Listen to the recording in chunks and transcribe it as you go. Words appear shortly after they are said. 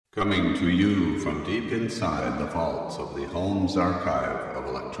Coming to you from deep inside the vaults of the Holmes Archive of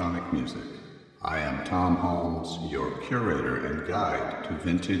Electronic Music, I am Tom Holmes, your curator and guide to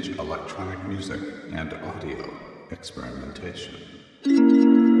vintage electronic music and audio experimentation.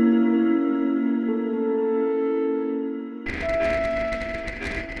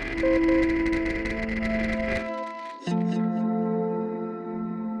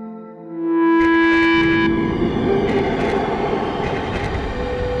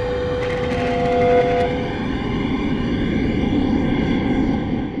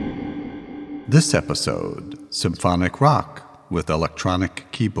 This episode, Symphonic Rock with electronic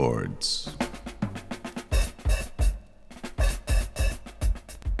keyboards.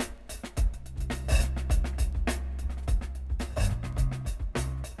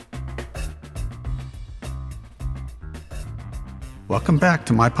 Welcome back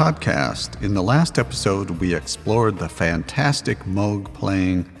to my podcast. In the last episode, we explored the fantastic Moog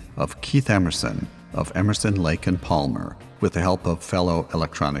playing of Keith Emerson of Emerson, Lake and Palmer, with the help of fellow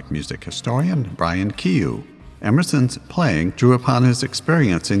electronic music historian Brian Keogh. Emerson's playing drew upon his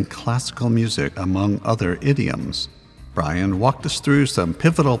experience in classical music, among other idioms. Brian walked us through some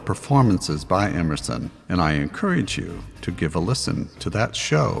pivotal performances by Emerson, and I encourage you to give a listen to that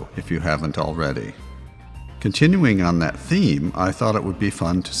show if you haven't already. Continuing on that theme, I thought it would be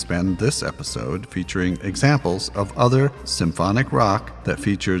fun to spend this episode featuring examples of other symphonic rock that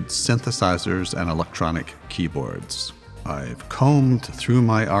featured synthesizers and electronic keyboards. I've combed through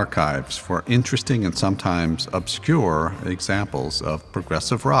my archives for interesting and sometimes obscure examples of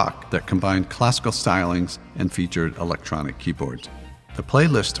progressive rock that combined classical stylings and featured electronic keyboards. The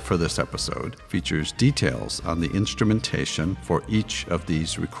playlist for this episode features details on the instrumentation for each of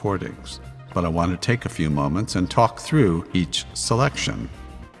these recordings, but I want to take a few moments and talk through each selection.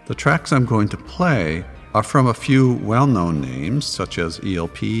 The tracks I'm going to play are from a few well-known names, such as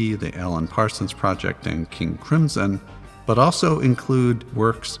ELP, the Alan Parsons Project, and King Crimson, but also include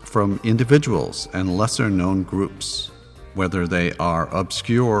works from individuals and lesser-known groups. Whether they are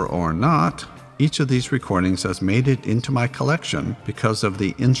obscure or not, each of these recordings has made it into my collection because of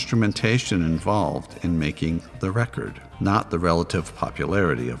the instrumentation involved in making the record, not the relative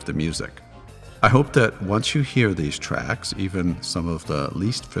popularity of the music. I hope that once you hear these tracks, even some of the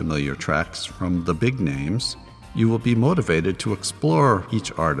least familiar tracks from the big names, you will be motivated to explore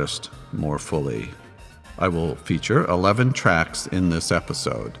each artist more fully. I will feature 11 tracks in this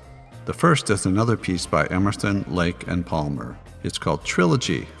episode. The first is another piece by Emerson, Lake and Palmer. It's called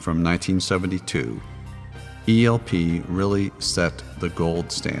Trilogy from 1972. ELP really set the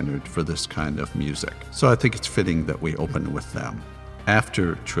gold standard for this kind of music, so I think it's fitting that we open with them.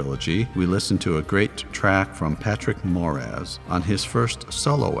 After Trilogy, we listen to a great track from Patrick Moraz on his first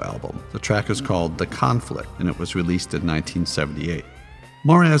solo album. The track is called The Conflict, and it was released in 1978.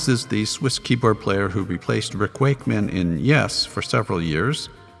 Moraz is the Swiss keyboard player who replaced Rick Wakeman in Yes for several years.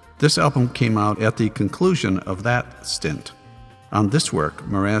 This album came out at the conclusion of that stint. On this work,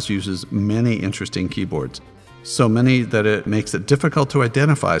 Moraz uses many interesting keyboards, so many that it makes it difficult to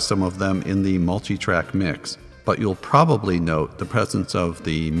identify some of them in the multi-track mix. But you'll probably note the presence of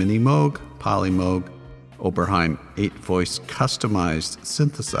the Mini Moog, Poly Moog, Oberheim 8-voice customized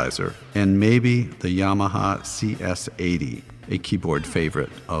synthesizer, and maybe the Yamaha CS80, a keyboard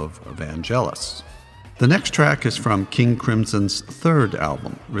favorite of Vangelis. The next track is from King Crimson's third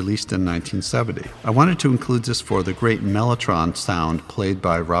album, released in 1970. I wanted to include this for the great mellotron sound played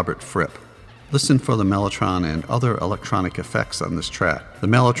by Robert Fripp. Listen for the mellotron and other electronic effects on this track. The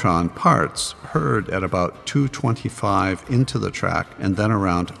mellotron parts, heard at about 2:25 into the track and then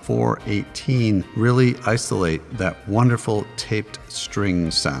around 4:18, really isolate that wonderful taped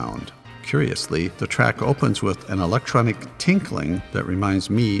string sound. Curiously, the track opens with an electronic tinkling that reminds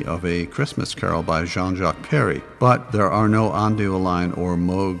me of A Christmas Carol by Jean-Jacques Perrey, but there are no Onduline or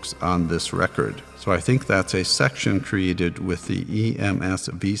Moogs on this record. So I think that's a section created with the EMS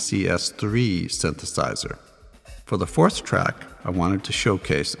VCS3 synthesizer. For the fourth track, I wanted to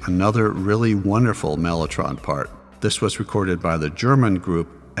showcase another really wonderful mellotron part. This was recorded by the German group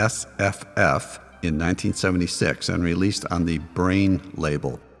SFF in 1976 and released on the Brain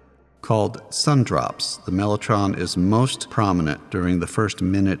label. Called Sundrops, the mellotron is most prominent during the first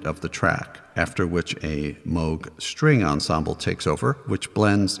minute of the track, after which a Moog string ensemble takes over, which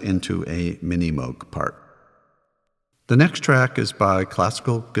blends into a Mini Moog part. The next track is by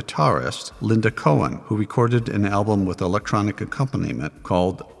classical guitarist Linda Cohen, who recorded an album with electronic accompaniment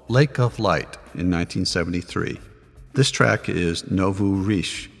called Lake of Light in 1973. This track is Nouveau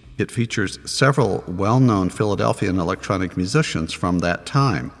Riche. It features several well-known Philadelphian electronic musicians from that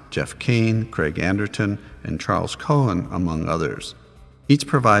time, Jeff Kane, Craig Anderton, and Charles Cohen, among others. Each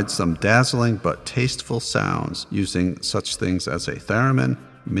provides some dazzling but tasteful sounds using such things as a theremin,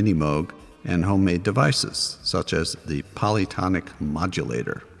 mini Moog, and homemade devices, such as the polytonic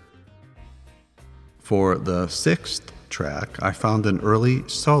modulator. For the sixth track, I found an early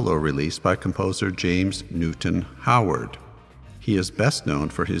solo release by composer James Newton Howard. He is best known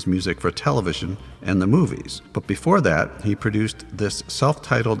for his music for television and the movies, but before that, he produced this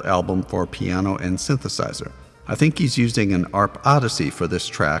self-titled album for piano and synthesizer. I think he's using an ARP Odyssey for this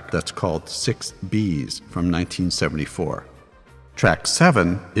track that's called 6 Bs from 1974. Track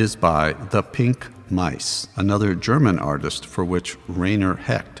 7 is by The Pink Mice, another German artist for which Rainer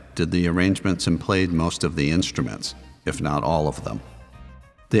Hecht did the arrangements and played most of the instruments, if not all of them.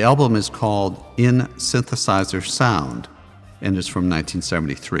 The album is called In Synthesizer Sound and is from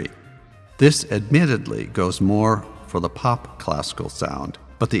 1973. This admittedly goes more for the pop classical sound,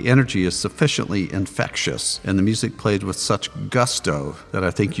 but the energy is sufficiently infectious and the music played with such gusto that I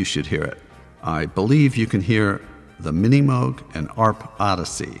think you should hear it. I believe you can hear the Mini Moog and ARP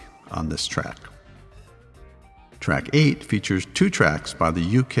Odyssey on this track. Track 8 features 2 tracks by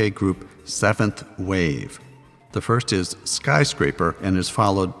the UK group Seventh Wave. The first is Skyscraper and is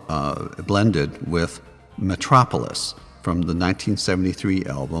blended with Metropolis from the 1973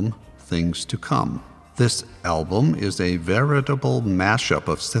 album Things to Come. This album is a veritable mashup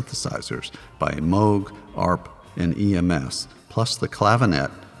of synthesizers by Moog, ARP, and EMS, plus the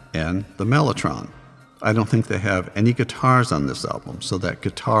clavinet and the mellotron. I don't think they have any guitars on this album, so that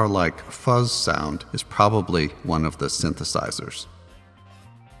guitar-like fuzz sound is probably one of the synthesizers.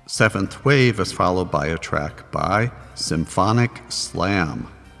 Seventh Wave is followed by a track by Symphonic Slam.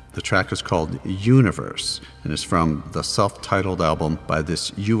 The track is called Universe and is from the self-titled album by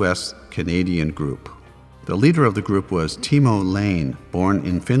this US-Canadian group. The leader of the group was Timo Lane, born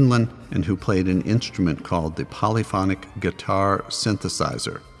in Finland and who played an instrument called the polyphonic guitar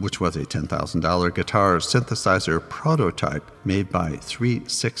synthesizer, which was a $10,000 guitar synthesizer prototype made by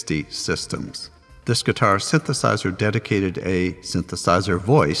 360 Systems. This guitar synthesizer dedicated a synthesizer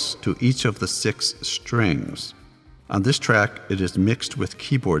voice to each of the 6 strings. On this track, it is mixed with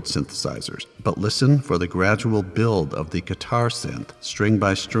keyboard synthesizers, but listen for the gradual build of the guitar synth, string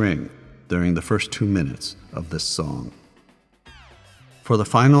by string, during the first 2 minutes of this song. For the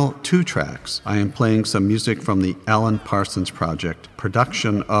final 2 tracks, I am playing some music from the Alan Parsons Project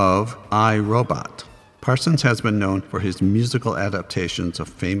production of I, Robot. Parsons has been known for his musical adaptations of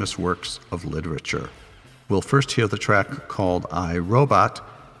famous works of literature. We'll first hear the track called I, Robot,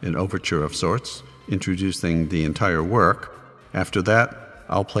 an overture of sorts, introducing the entire work. After that,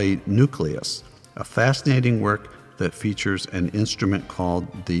 I'll play Nucleus, a fascinating work that features an instrument called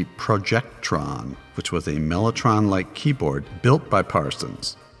the Projectron, which was a mellotron-like keyboard built by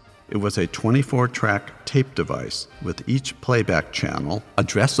Parsons. It was a 24-track tape device with each playback channel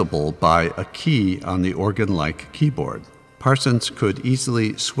addressable by a key on the organ-like keyboard. Parsons could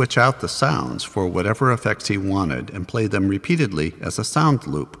easily switch out the sounds for whatever effects he wanted and play them repeatedly as a sound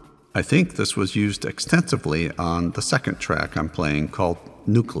loop. I think this was used extensively on the second track I'm playing called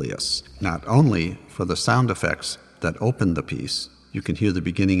Nucleus, not only for the sound effects that open the piece, you can hear the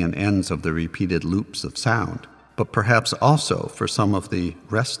beginning and ends of the repeated loops of sound, but perhaps also for some of the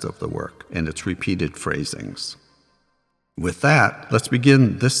rest of the work and its repeated phrasings. With that, let's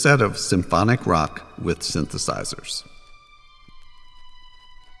begin this set of symphonic rock with synthesizers.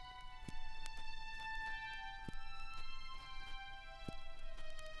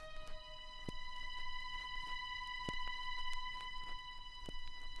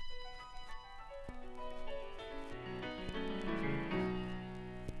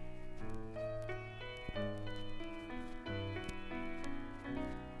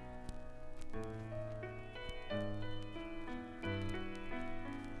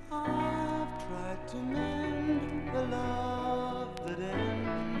 To mend the love that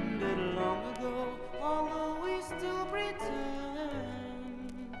ended long ago, although we still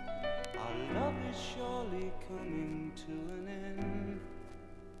pretend our love is surely coming to an end.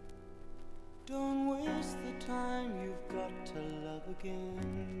 Don't waste the time, you've got to love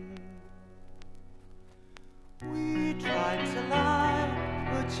again. We tried to lie,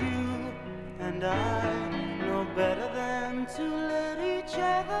 but you and I know better than to let each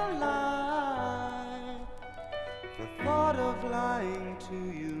other lie. The thought of lying to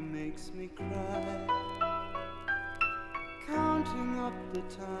you makes me cry, counting up the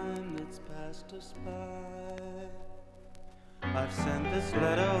time that's passed us by. I've sent this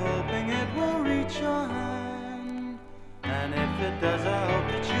letter hoping it will reach your hand, and if it does, I hope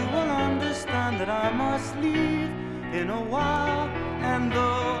that you will understand that I must leave in a while. And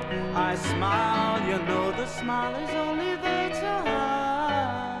though I smile, you know the smile is only there to hide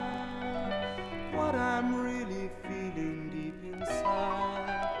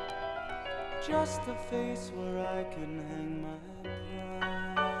just a face where I can hang my pride.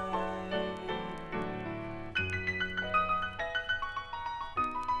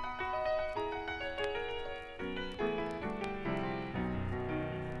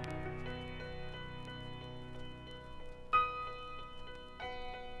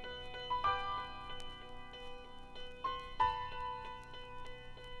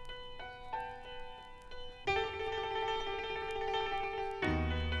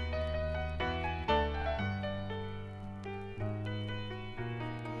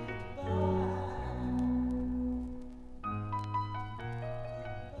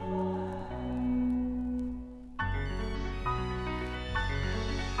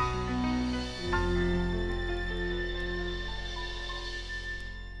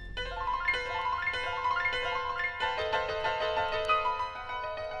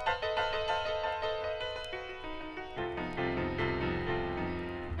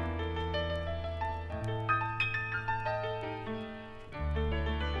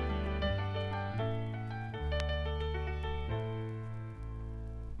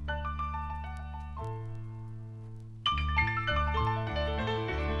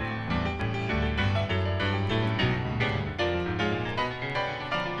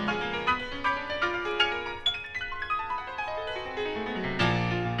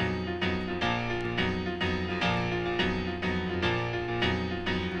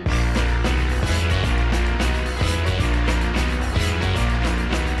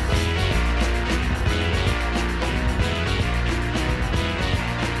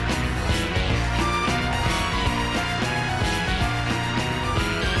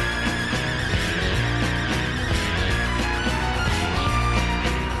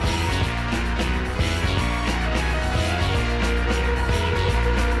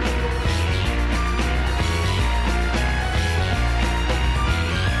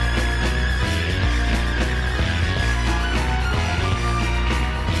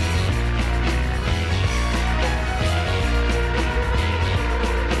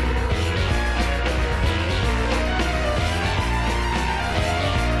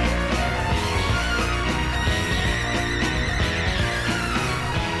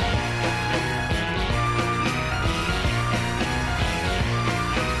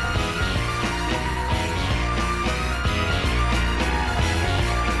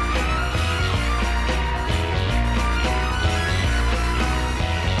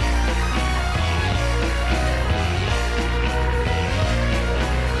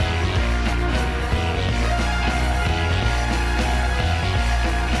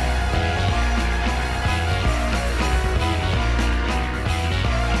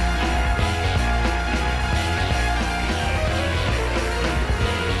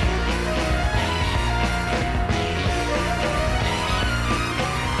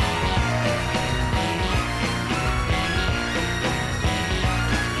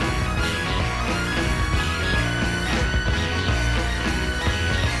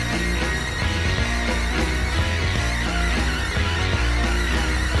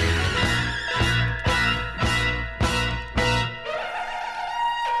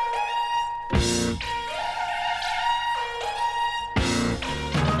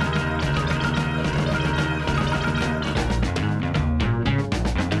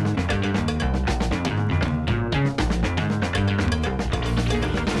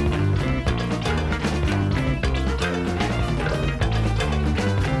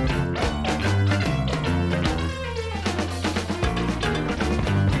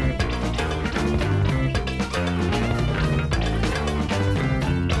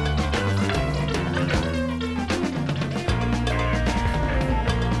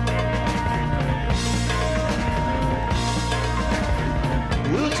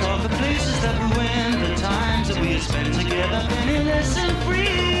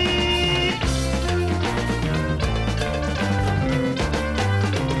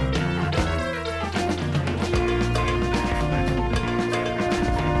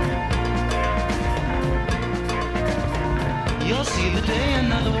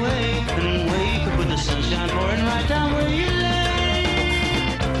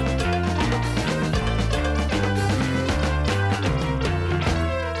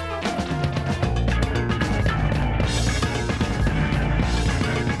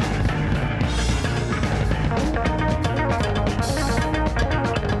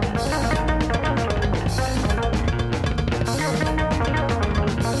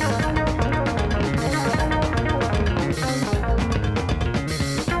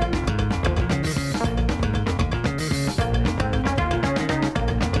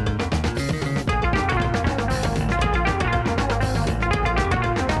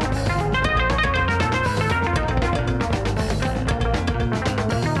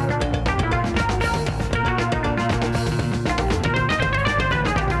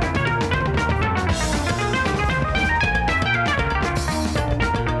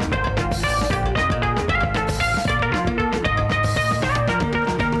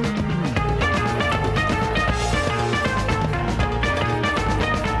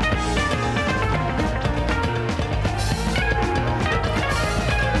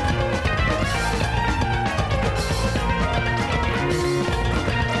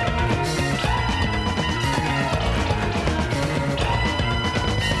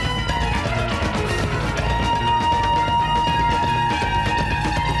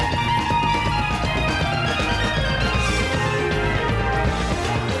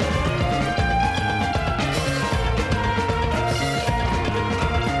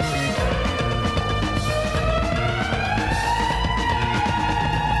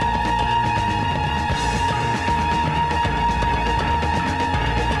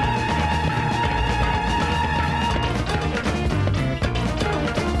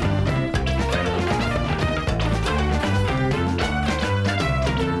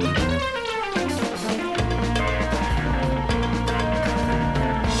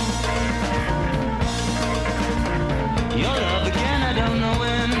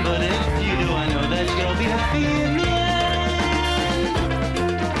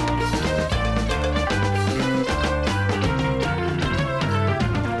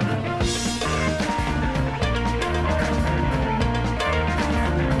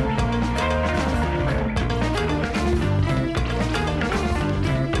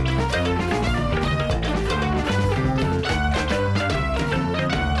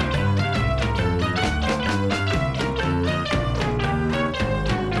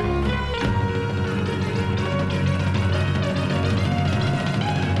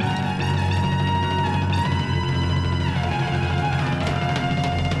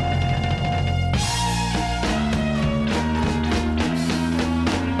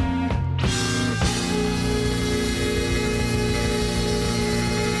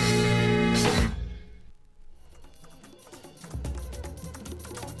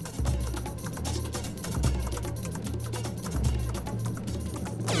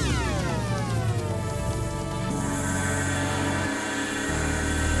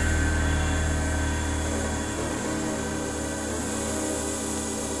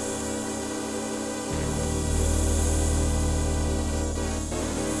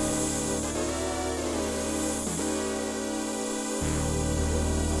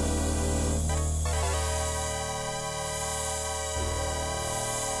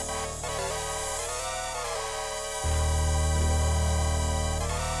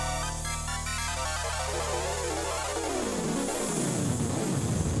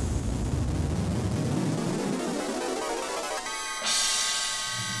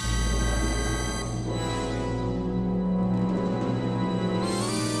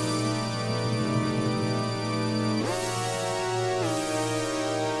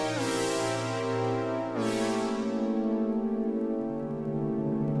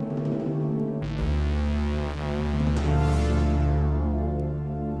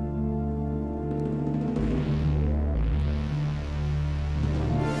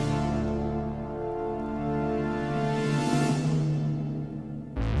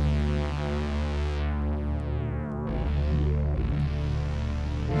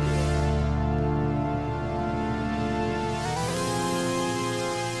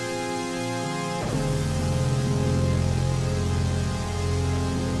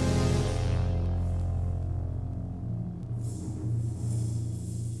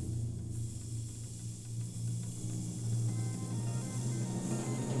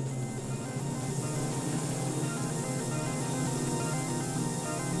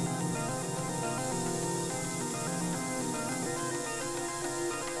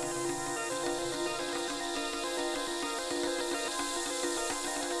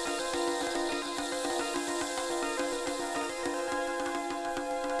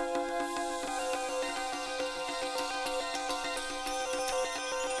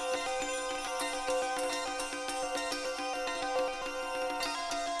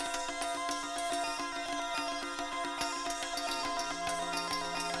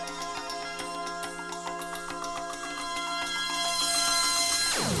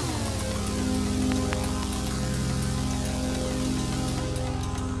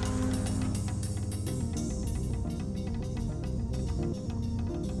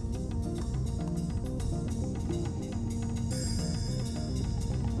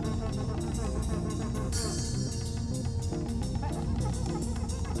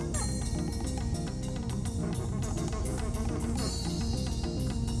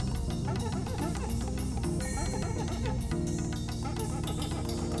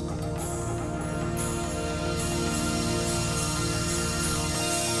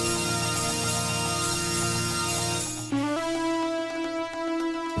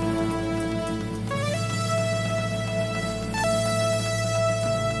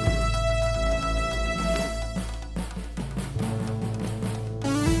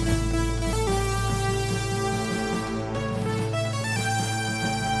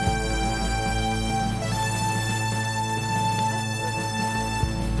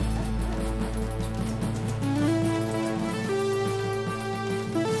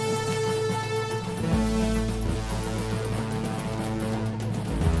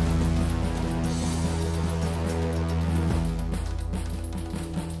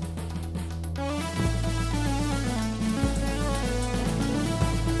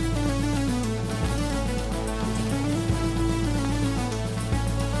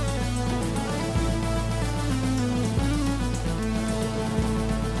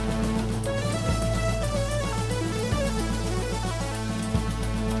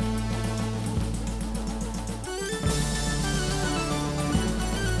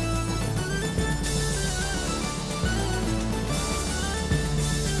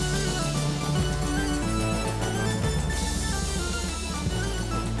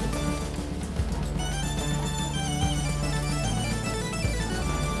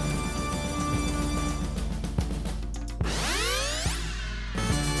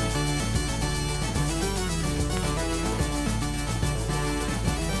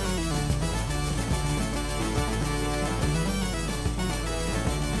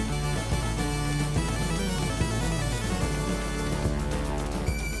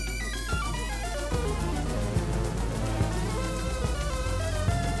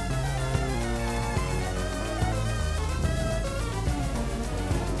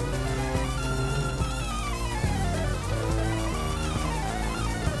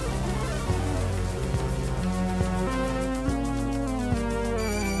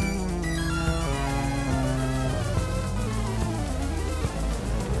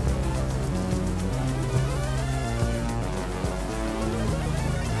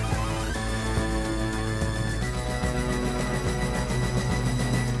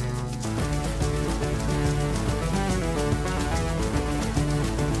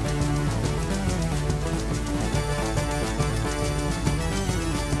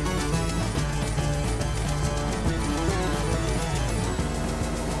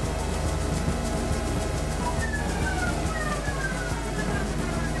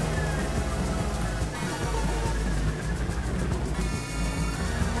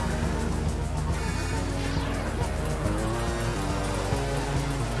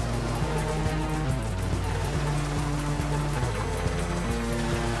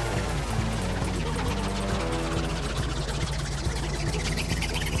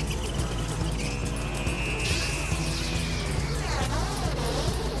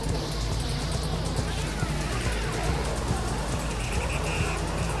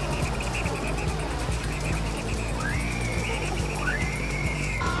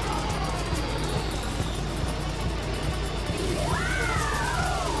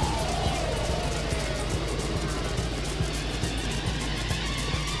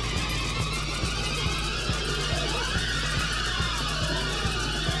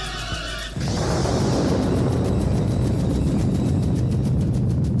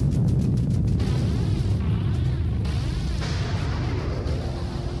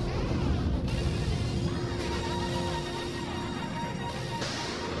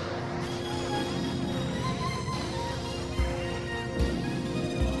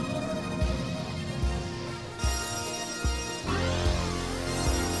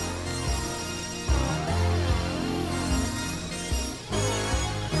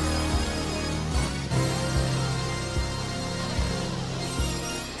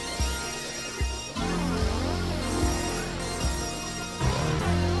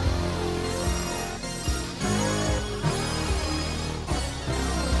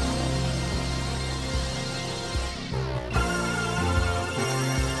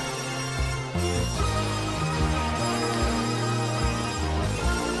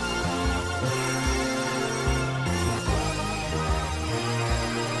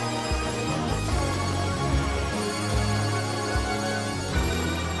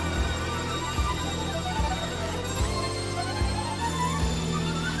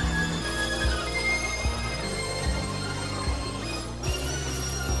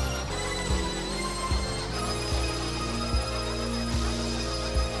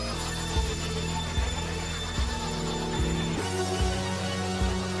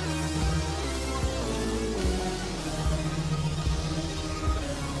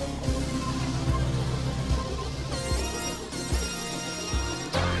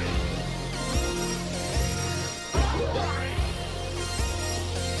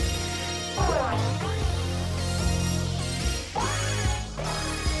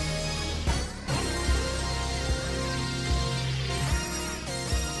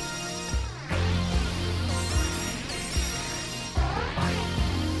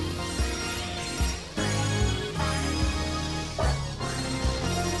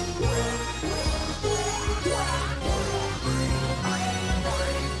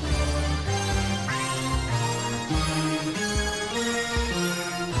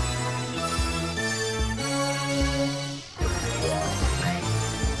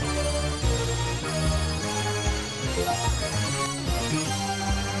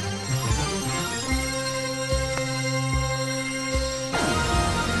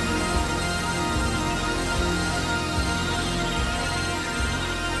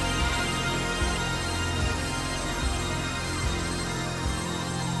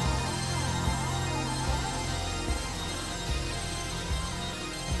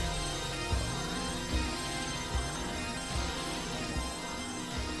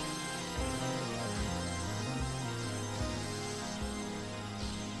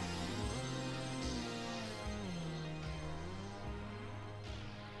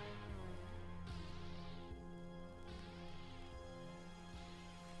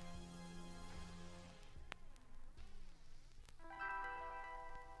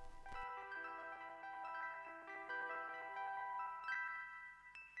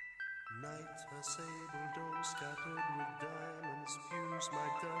 her sable dome scattered with diamonds spews my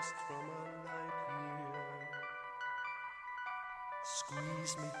dust from a light year.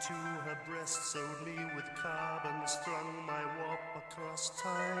 Squeezed me to her breast, sewed me with carbon, strung my warp across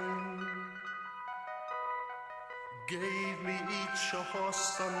time. Gave me each a horse,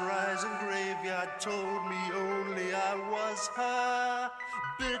 sunrise and graveyard, told me only I was her.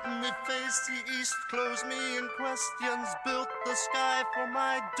 Bid me face the east, closed me in questions, built the sky for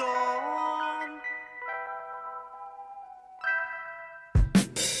my dawn.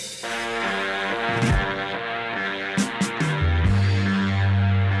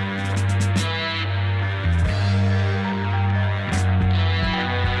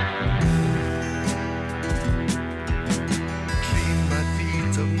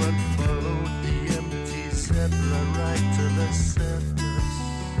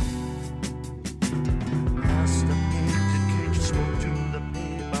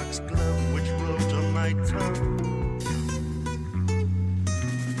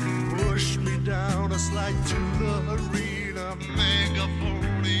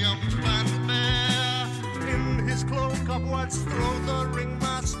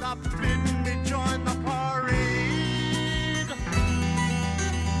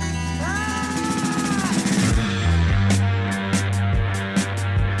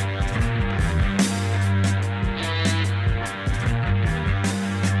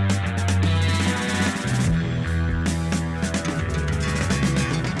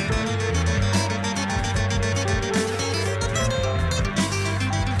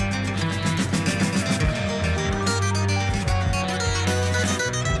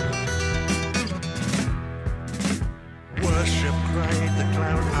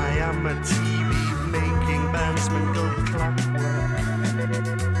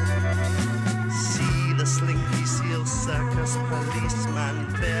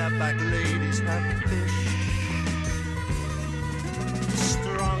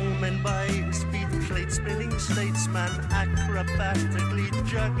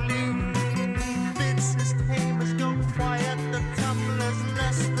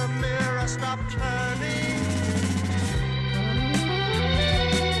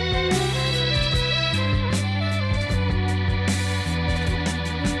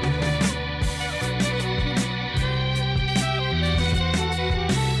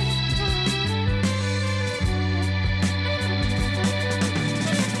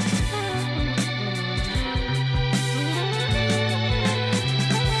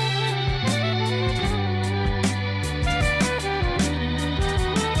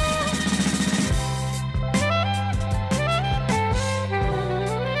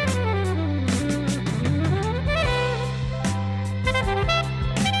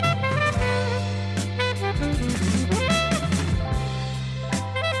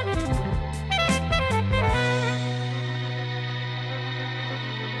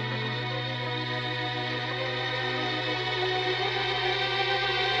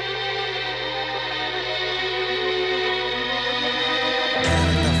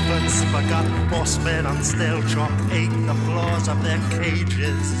 Forgot bossmen on stale chalk ate the floors of their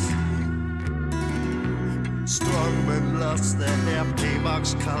cages. Strongmen lost their hair,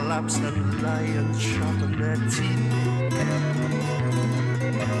 paybocks collapsed, and lions sharpened their teeth.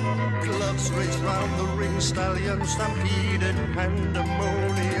 Gloves raced round the ring, stallions stampeded,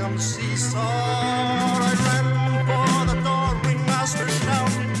 pandemonium seesaw. I ran for the door, ringmaster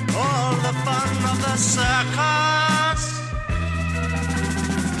shouted, all the fun of the circus.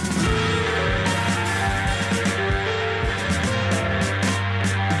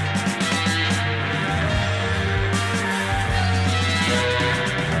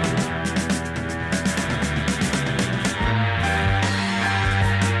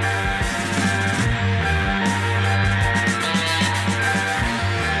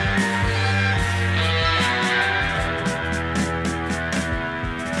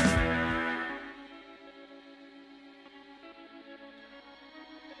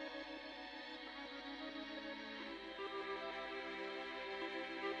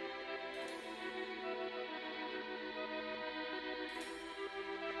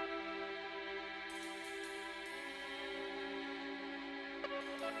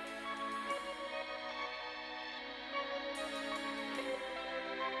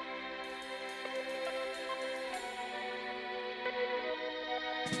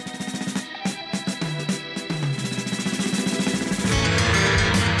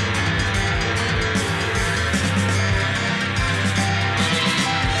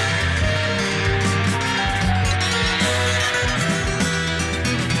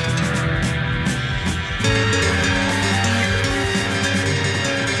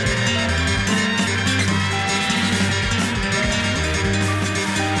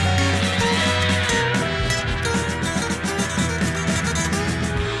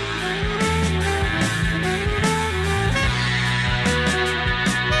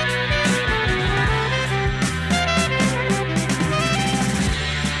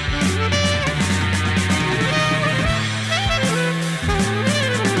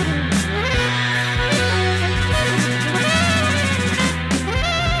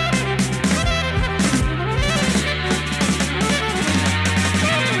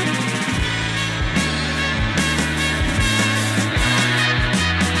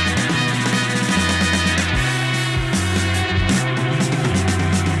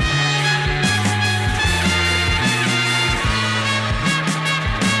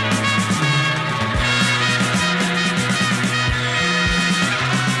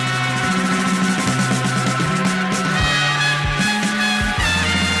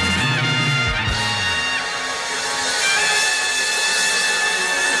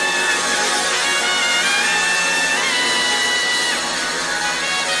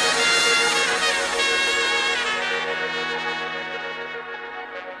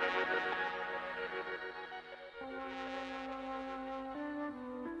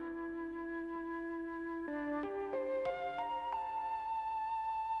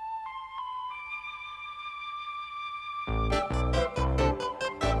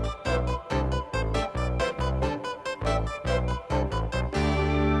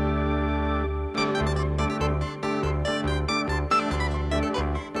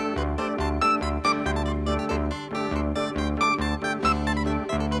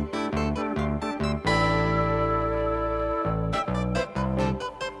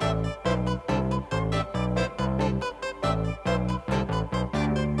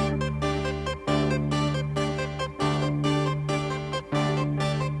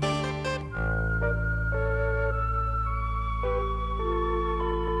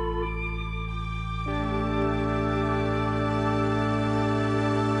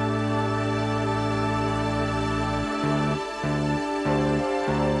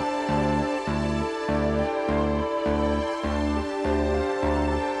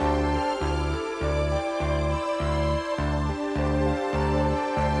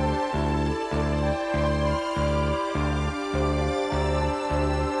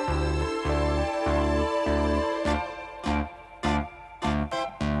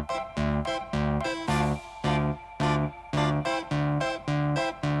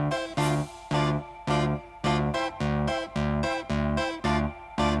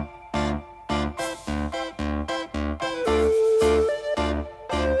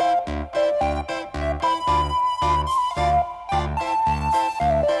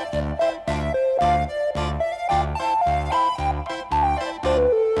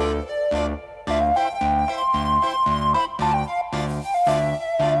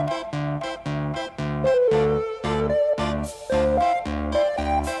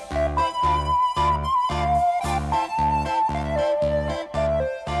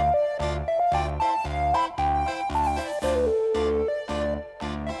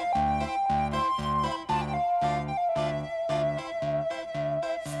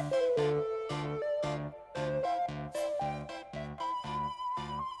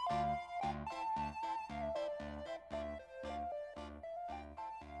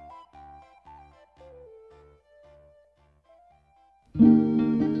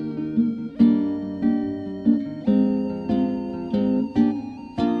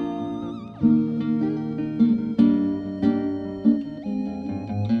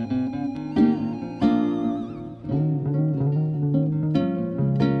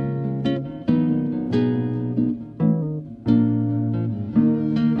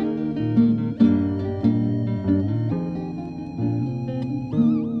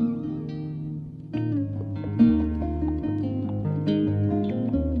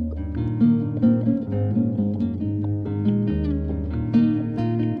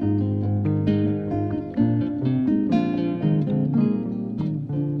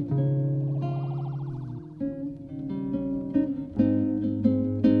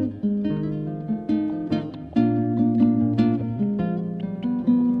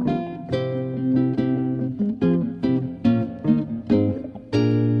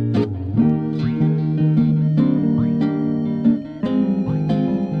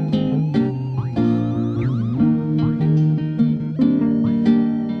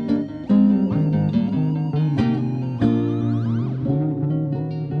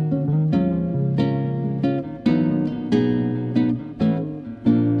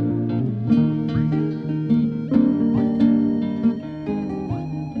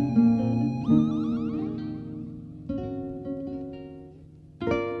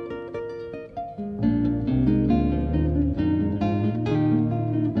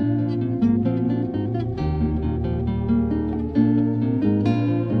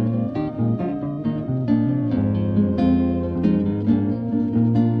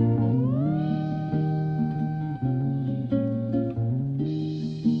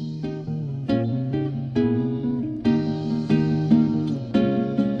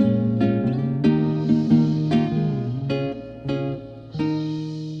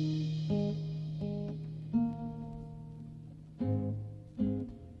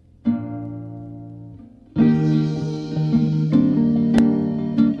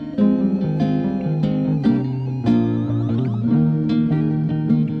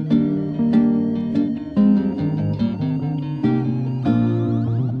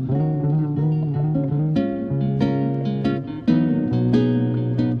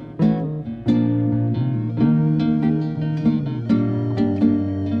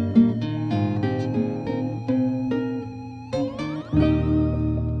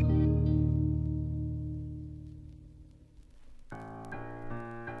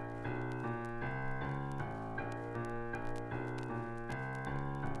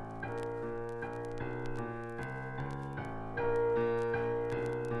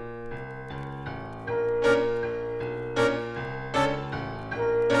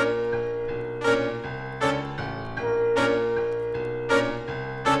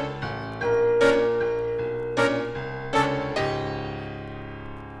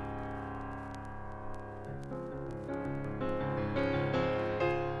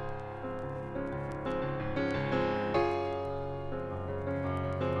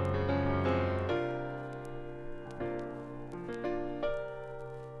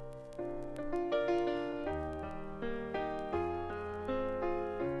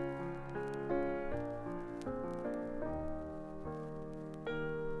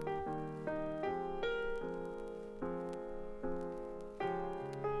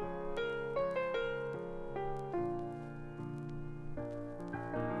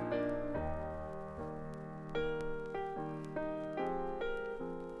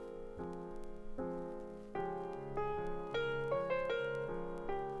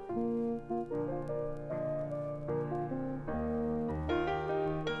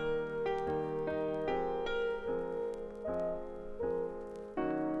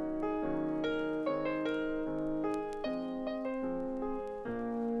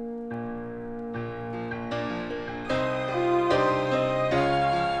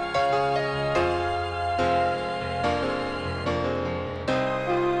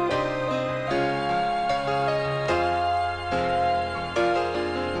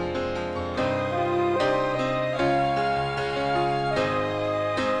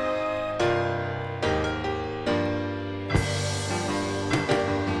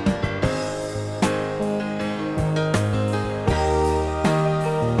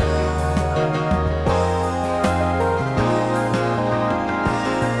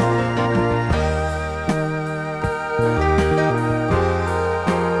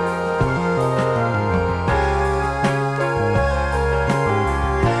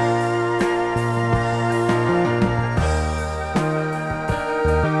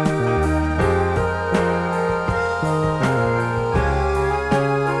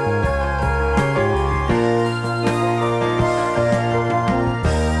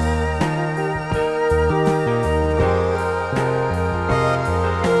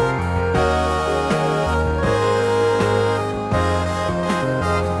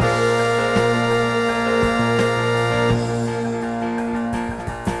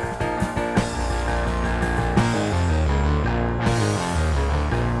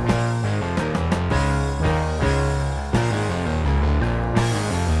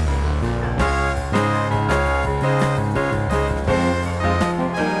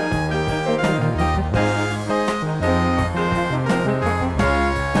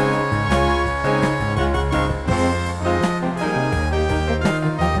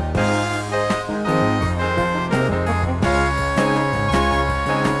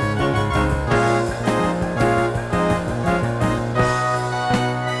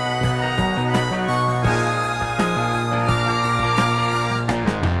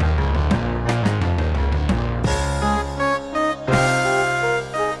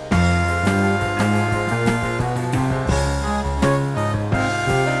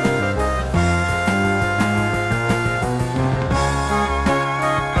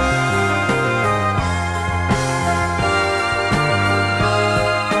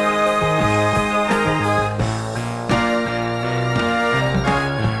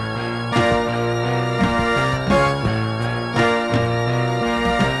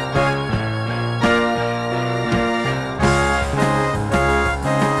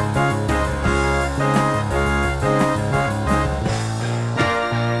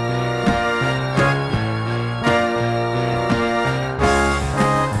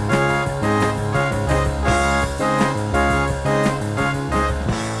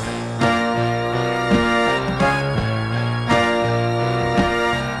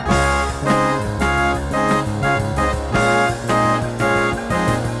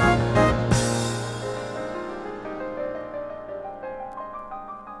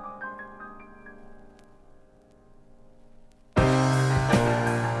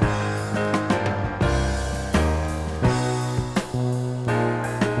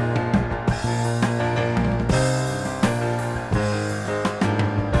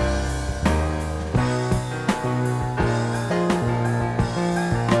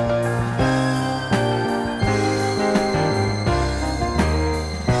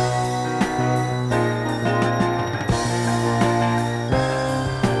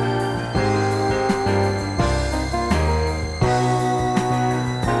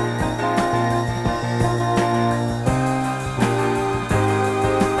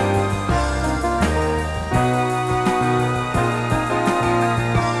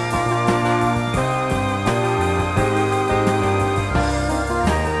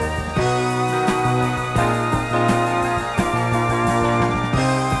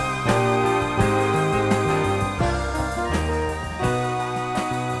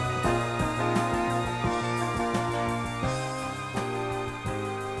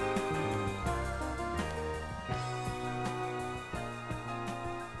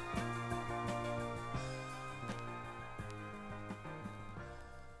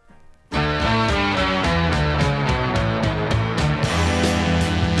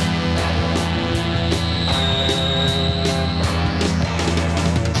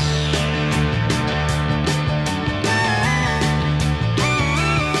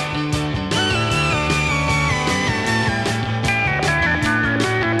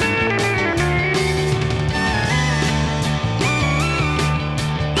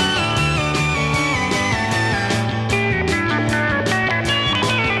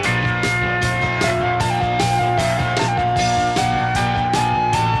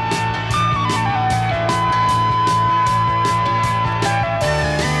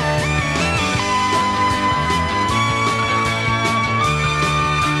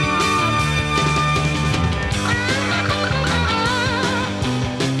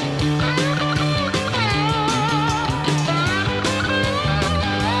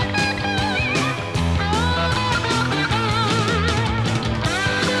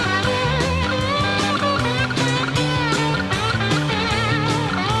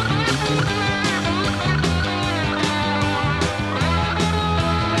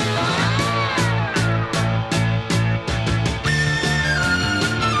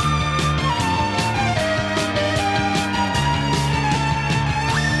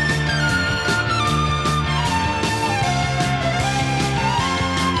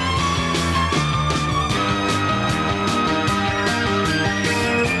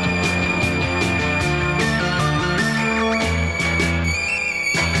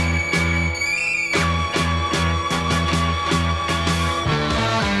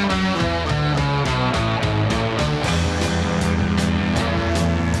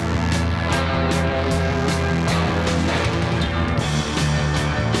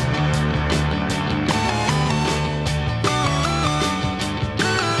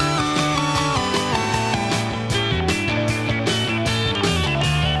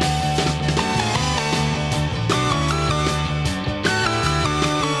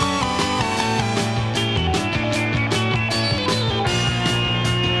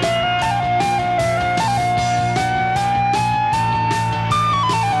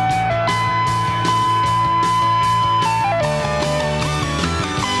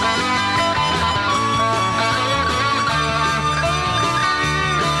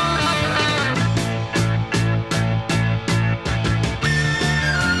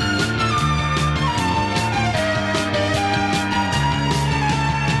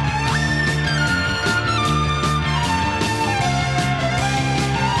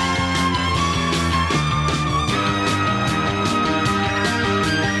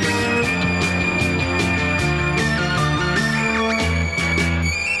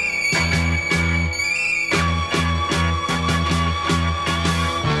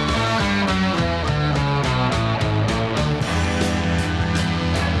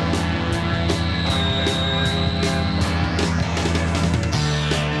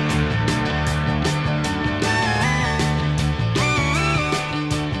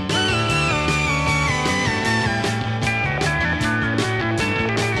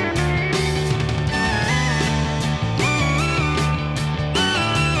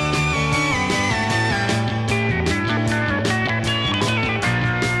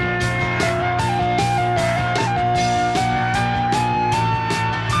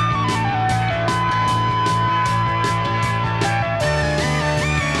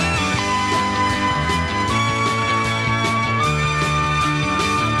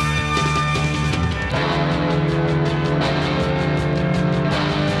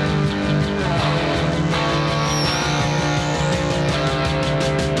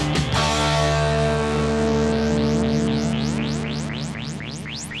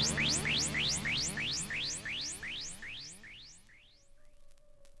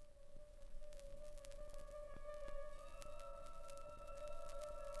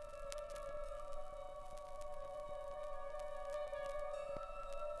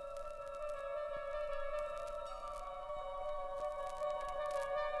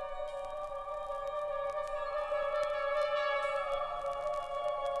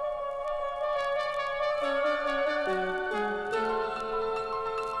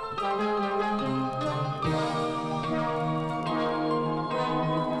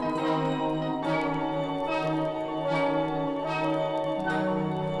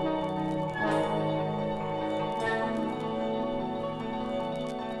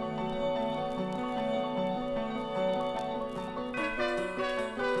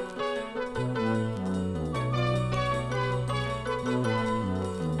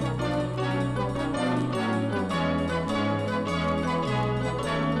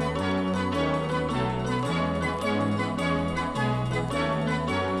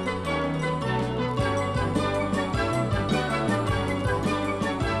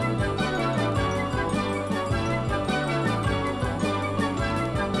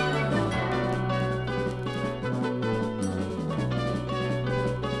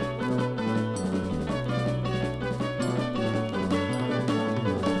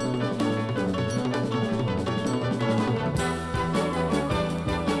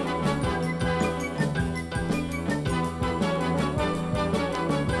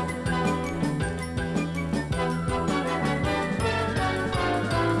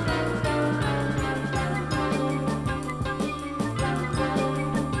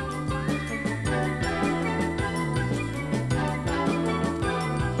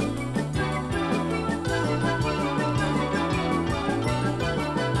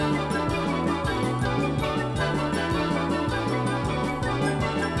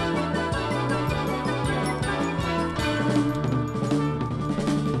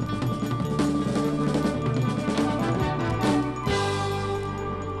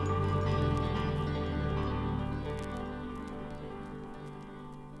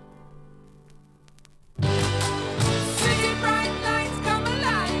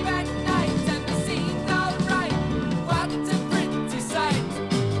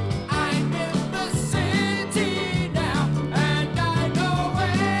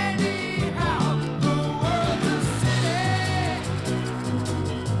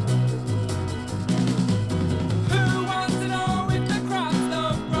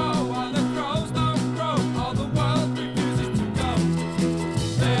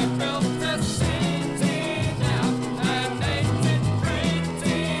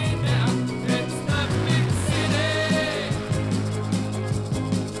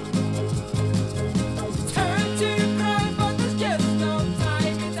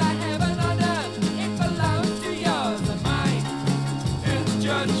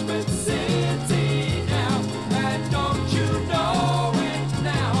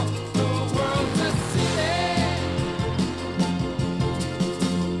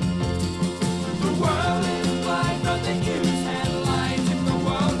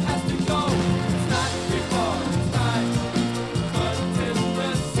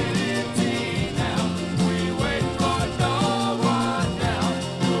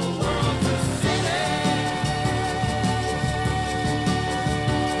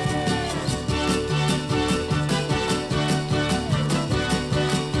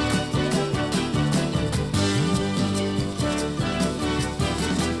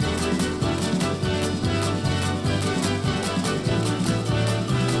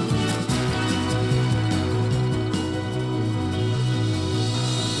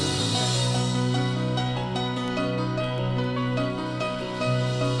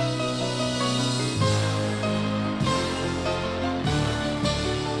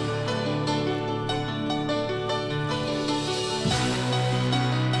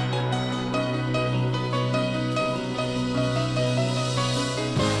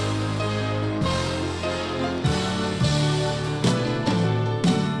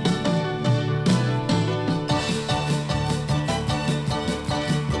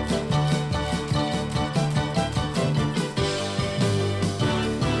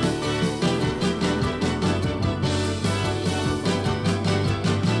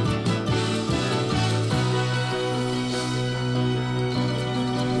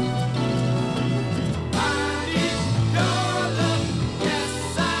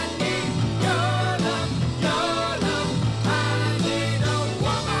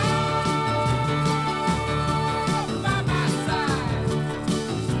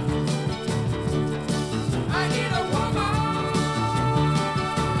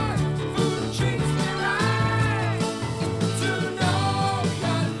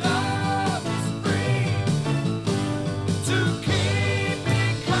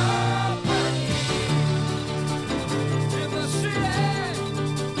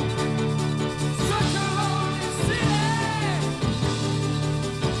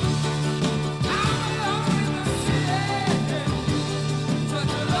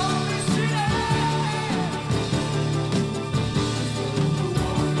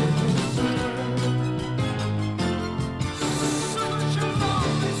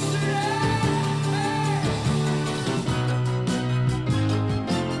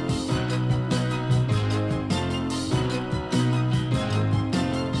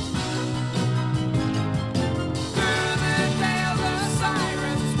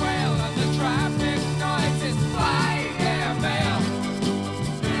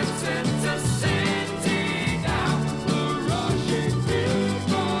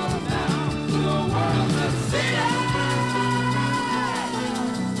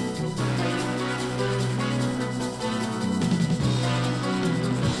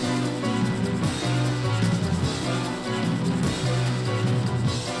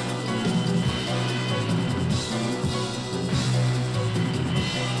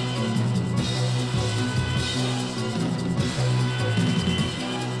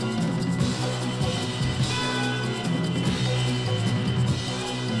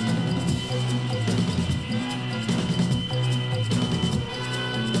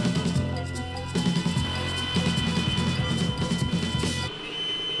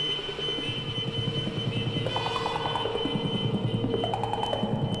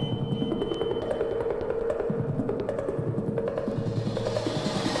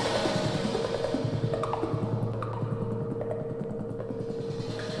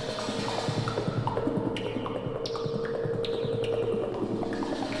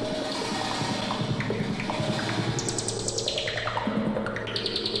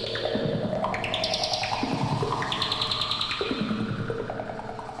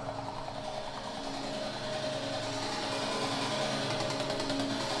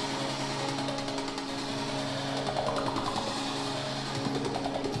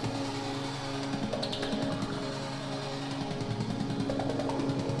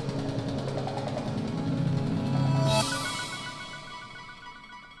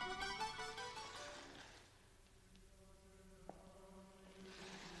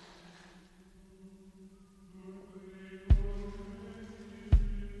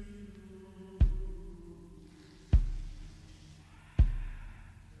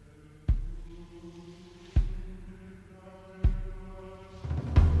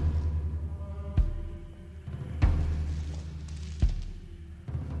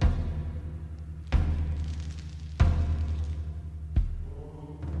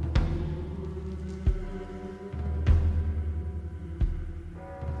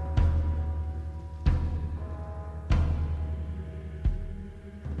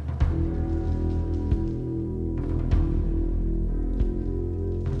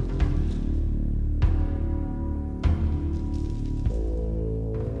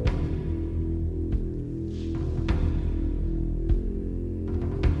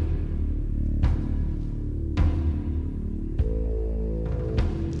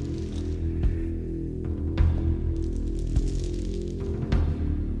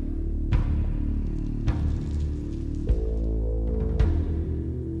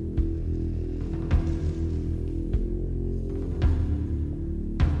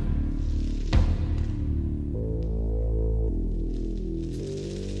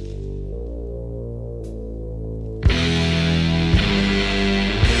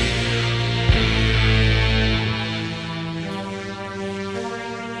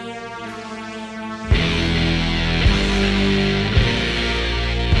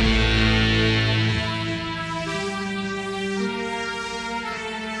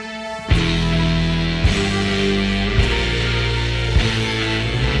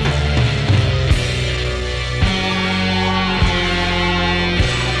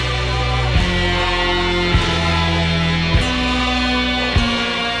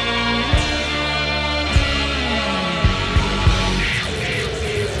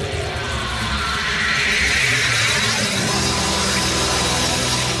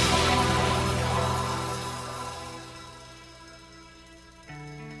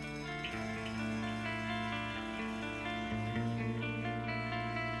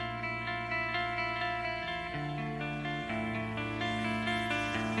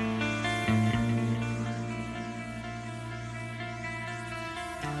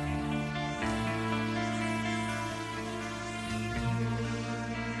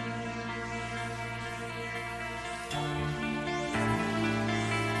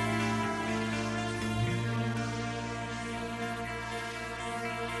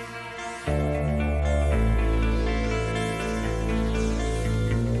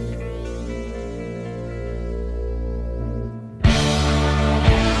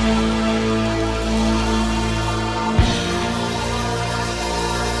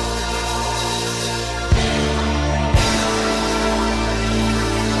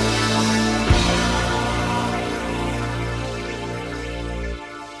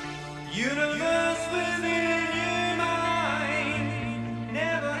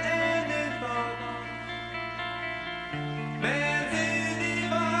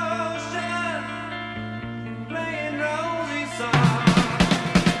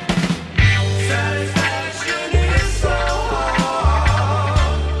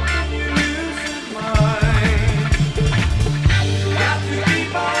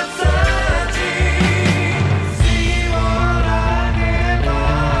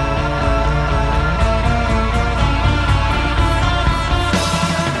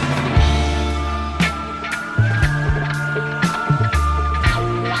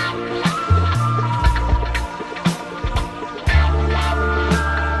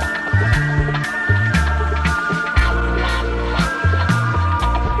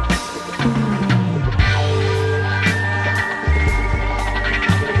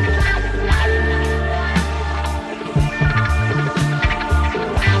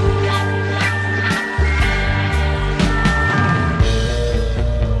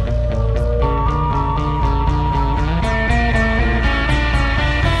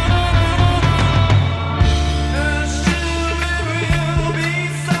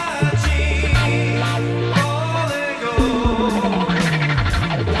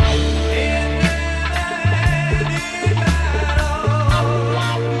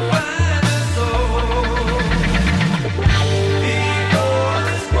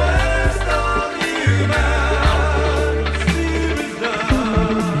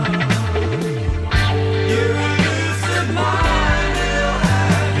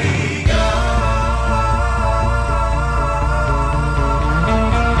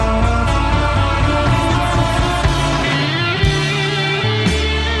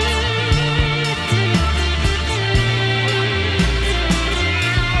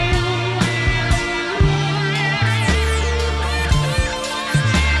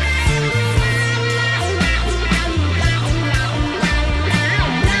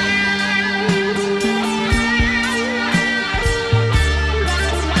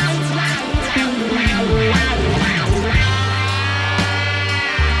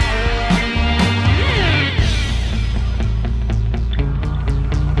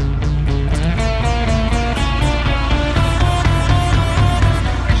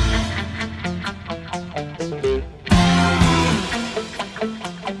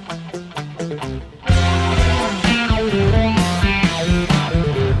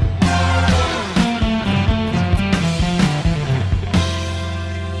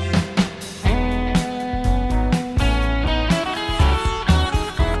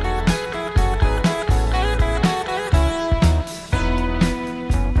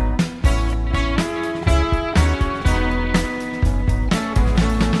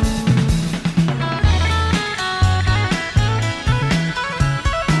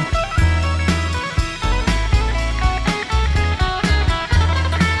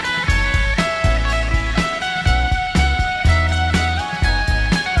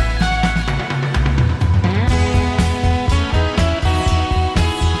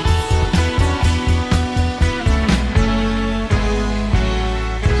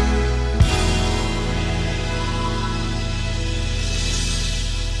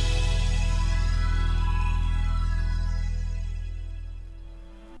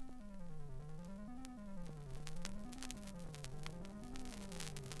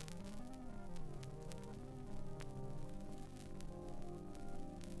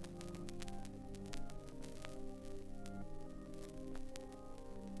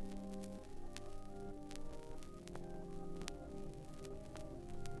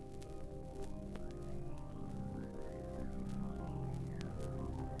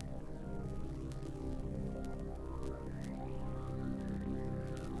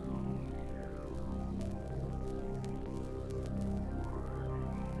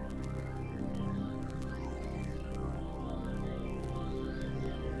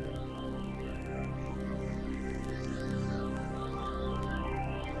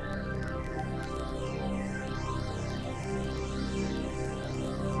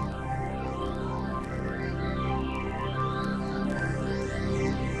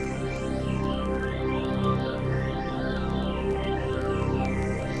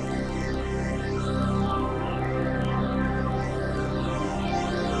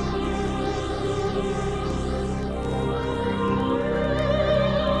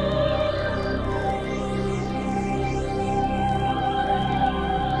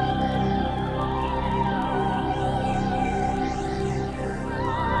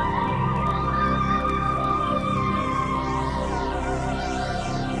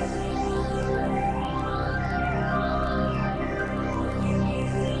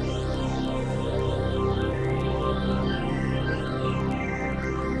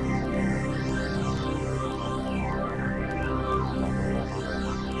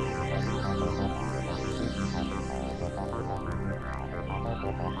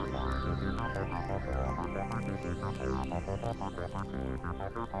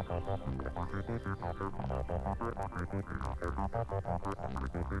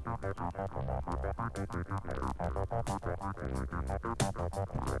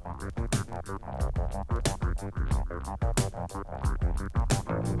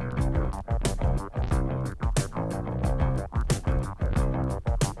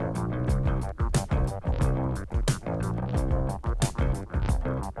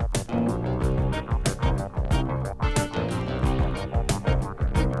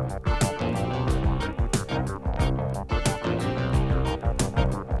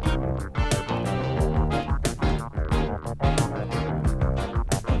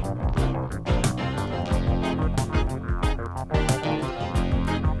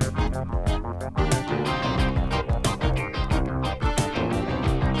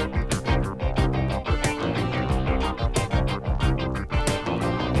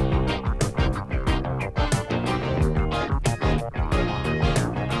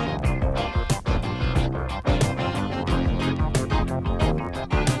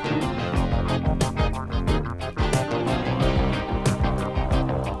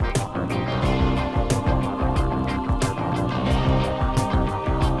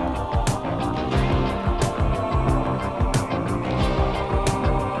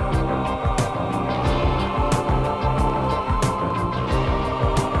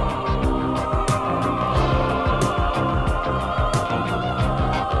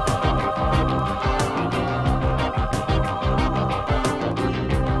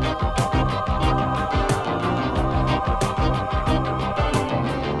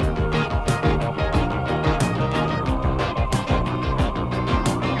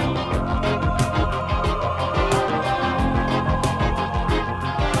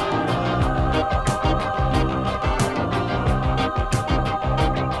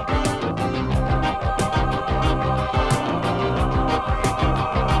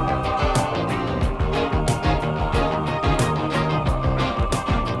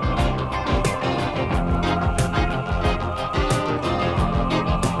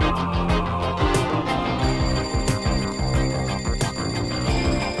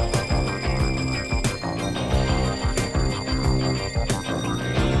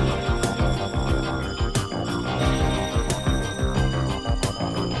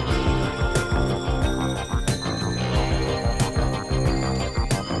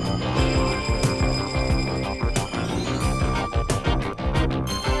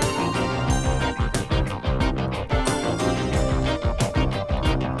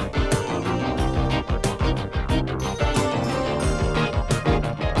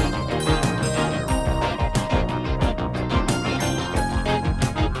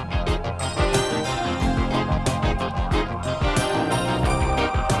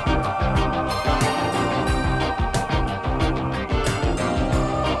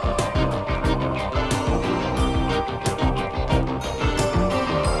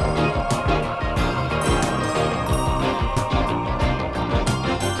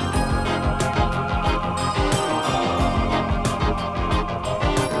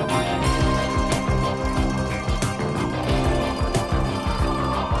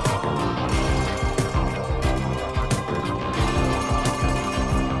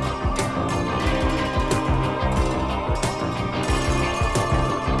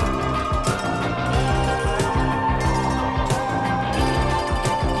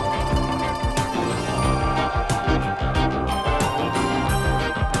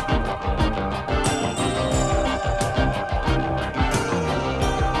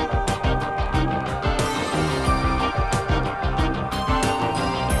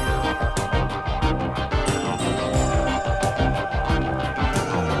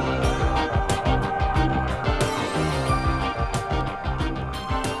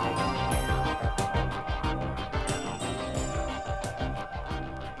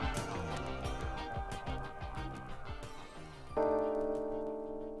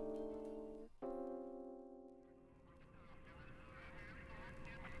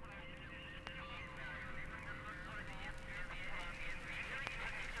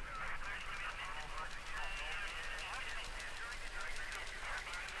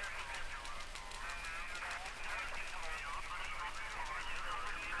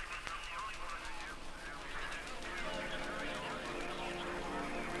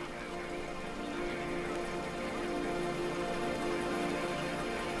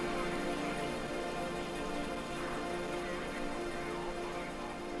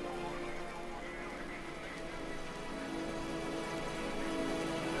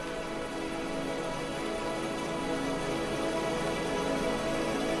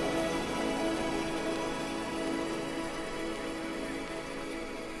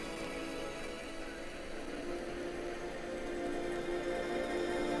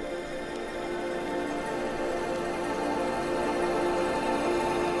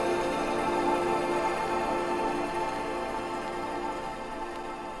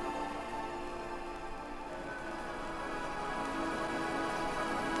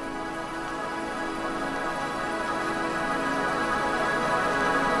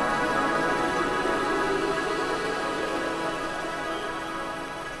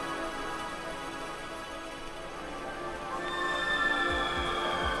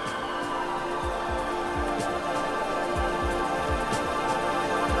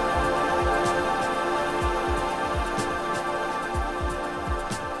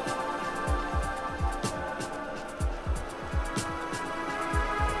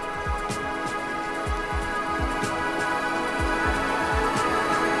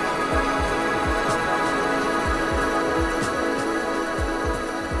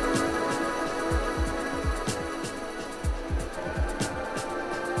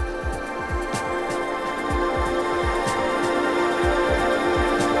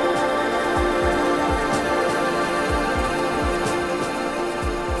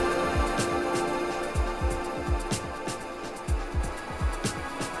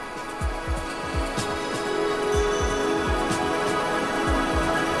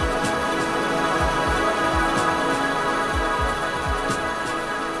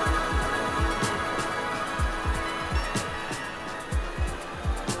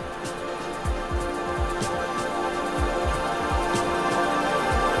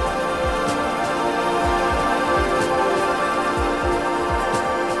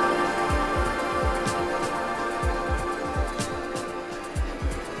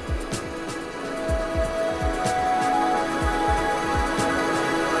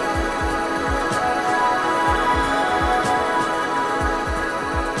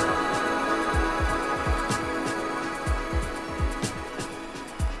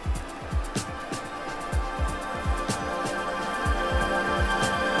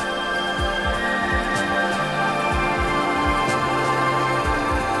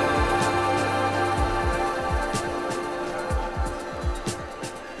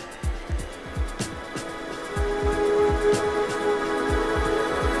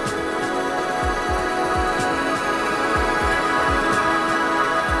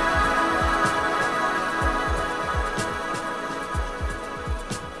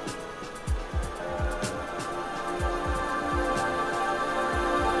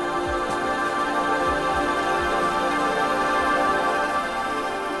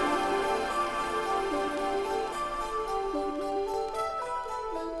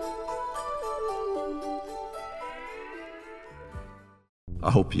 I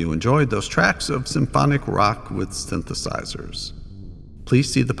hope you enjoyed those tracks of symphonic rock with synthesizers.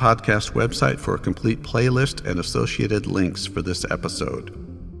 Please see the podcast website for a complete playlist and associated links for this episode.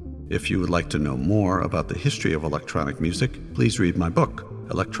 If you would like to know more about the history of electronic music, please read my book,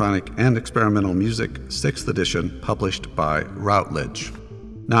 Electronic and Experimental Music, 6th edition, published by Routledge.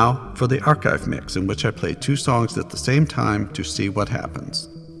 Now for the archive mix, in which I play 2 songs at the same time to see what happens.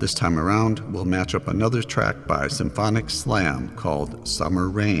 This time around, we'll match up another track by Symphonic Slam called Summer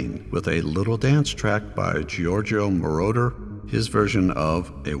Rain with a little dance track by Giorgio Moroder, his version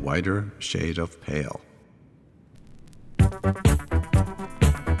of A Whiter Shade of Pale.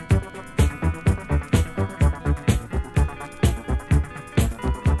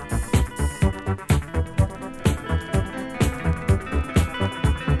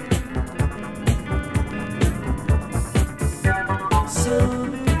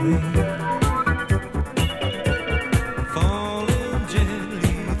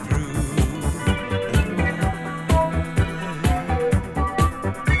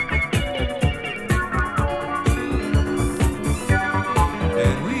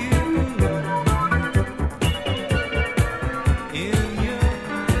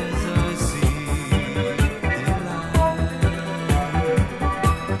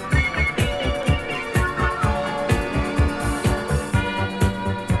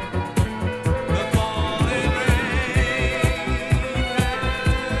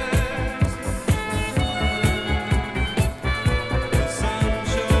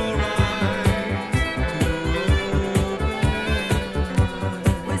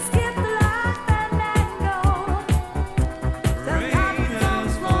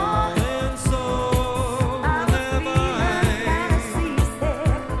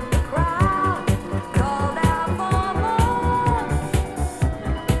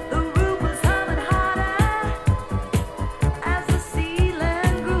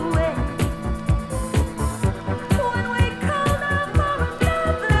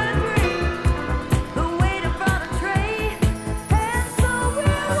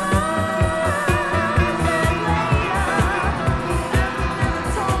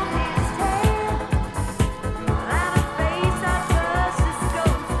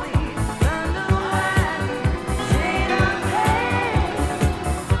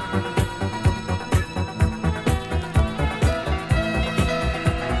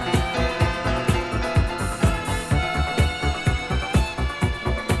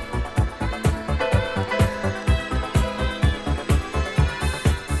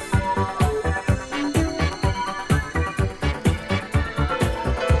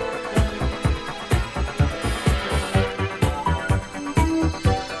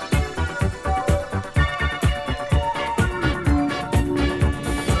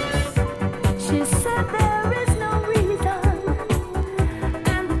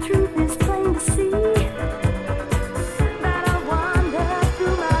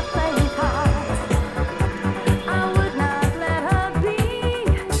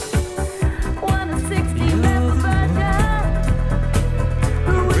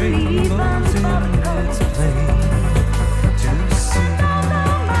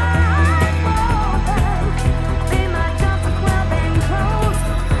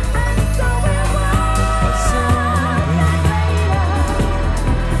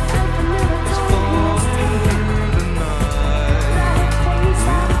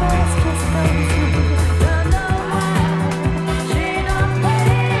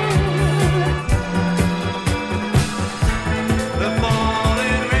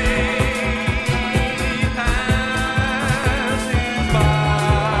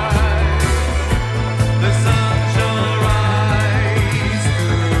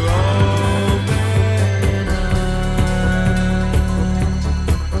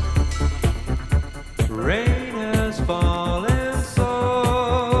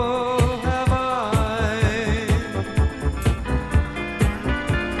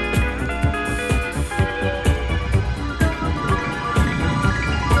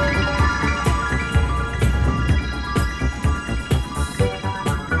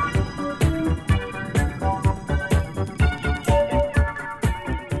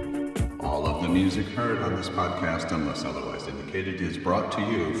 music heard on this podcast, unless otherwise indicated, is brought to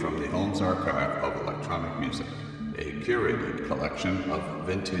you from the Holmes Archive of Electronic Music, a curated collection of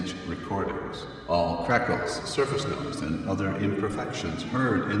vintage recordings. All crackles, surface notes, and other imperfections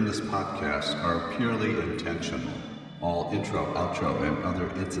heard in this podcast are purely intentional. All intro, outro, and other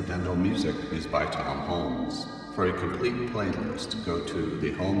incidental music is by Tom Holmes. For a complete playlist, go to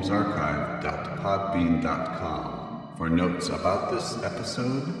thehomesarchive.podbean.com. For notes about this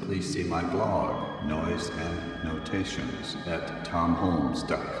episode, please see my blog, Noise and Notations, at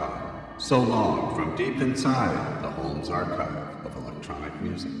tomholmes.com. So long from deep inside the Holmes Archive of Electronic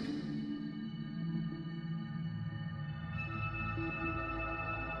Music.